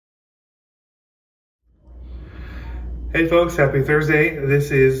Hey folks, happy Thursday.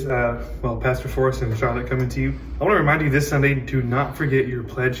 This is, Pastor Forrest and Charlotte coming to you. I want to remind you this Sunday, do not forget your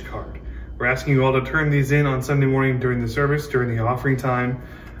pledge card. We're asking you all to turn these in on Sunday morning during the service, during the offering time,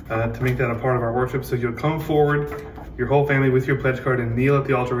 to make that a part of our worship. So you'll come forward, your whole family with your pledge card, and kneel at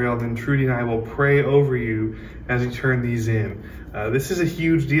the altar rail, and then Trudy and I will pray over you as you turn these in. This is a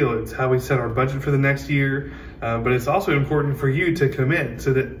huge deal. It's how we set our budget for the next year, but it's also important for you to commit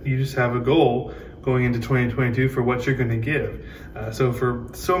so that you just have a goal going into 2022 for what you're going to give. So for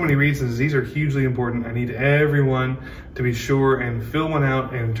so many reasons, these are hugely important. I need everyone to be sure and fill one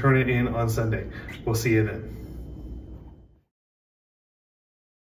out and turn it in on Sunday. We'll see you then.